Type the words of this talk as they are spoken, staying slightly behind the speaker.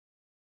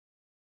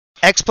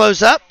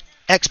Expos up.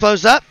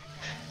 Expos up.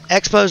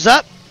 Expos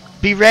up.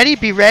 Be ready,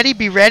 be ready,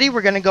 be ready.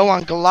 We're going to go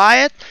on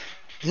Goliath.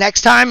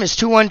 Next time is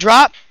 2-1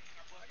 drop.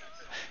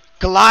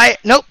 Goliath.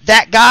 Nope,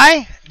 that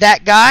guy.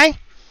 That guy.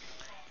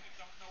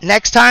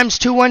 Next time's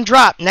 2-1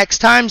 drop. Next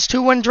time's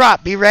 2-1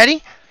 drop. Be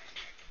ready.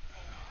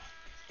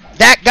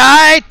 That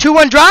guy.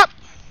 2-1 drop.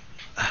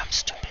 Oh, I'm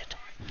stupid.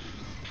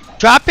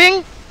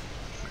 Dropping.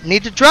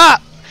 Need to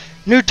drop.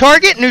 New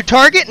target, new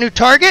target, new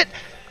target.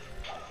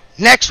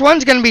 Next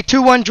one's going to be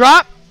 2-1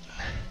 drop.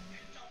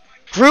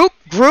 Group,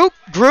 group,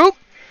 group.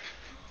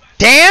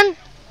 Dan,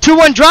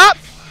 2-1 drop.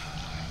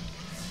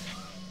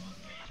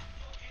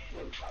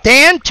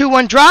 Dan,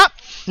 2-1 drop.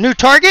 New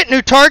target,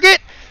 new target.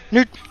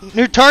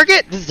 New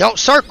target. Don't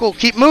circle.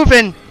 Keep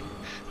moving.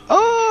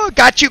 Oh,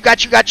 got you,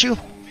 got you, got you.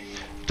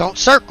 Don't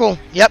circle.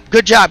 Yep,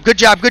 good job, good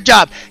job, good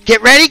job.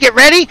 Get ready, get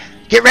ready,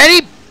 get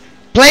ready.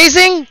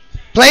 Blazing,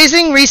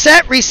 blazing,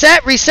 reset,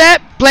 reset,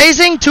 reset.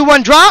 Blazing,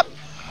 2-1 drop.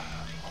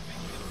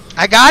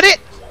 I got it.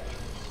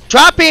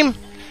 Drop him.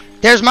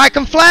 There's my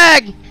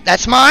flag.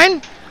 That's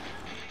mine.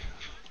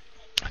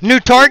 New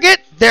target.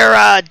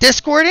 They're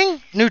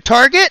discording. New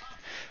target.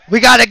 We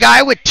got a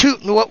guy with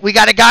we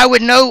got a guy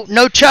with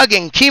no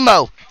chugging.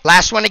 Chemo.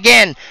 Last one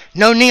again.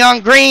 No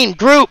neon green.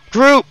 Group,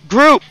 group,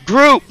 group,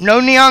 group. No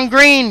neon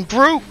green.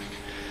 Group.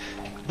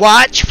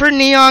 Watch for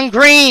neon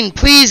green,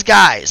 please,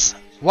 guys.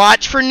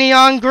 Watch for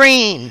neon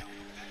green.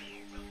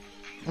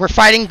 We're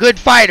fighting good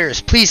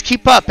fighters. Please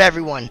keep up,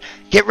 everyone.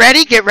 Get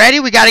ready, get ready.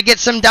 We got to get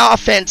some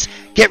offense.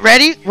 Get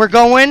ready. We're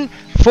going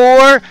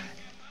for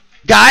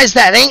guys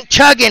that ain't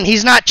chugging.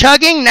 He's not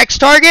chugging. Next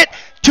target.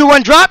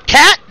 2-1 drop.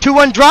 Cat.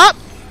 2-1 drop.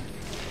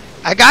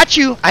 I got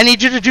you. I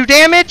need you to do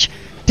damage.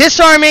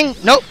 Disarming.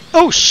 Nope.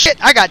 Oh, shit.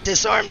 I got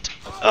disarmed.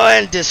 Oh,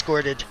 and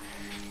discorded.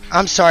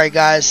 I'm sorry,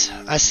 guys.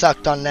 I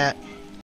sucked on that.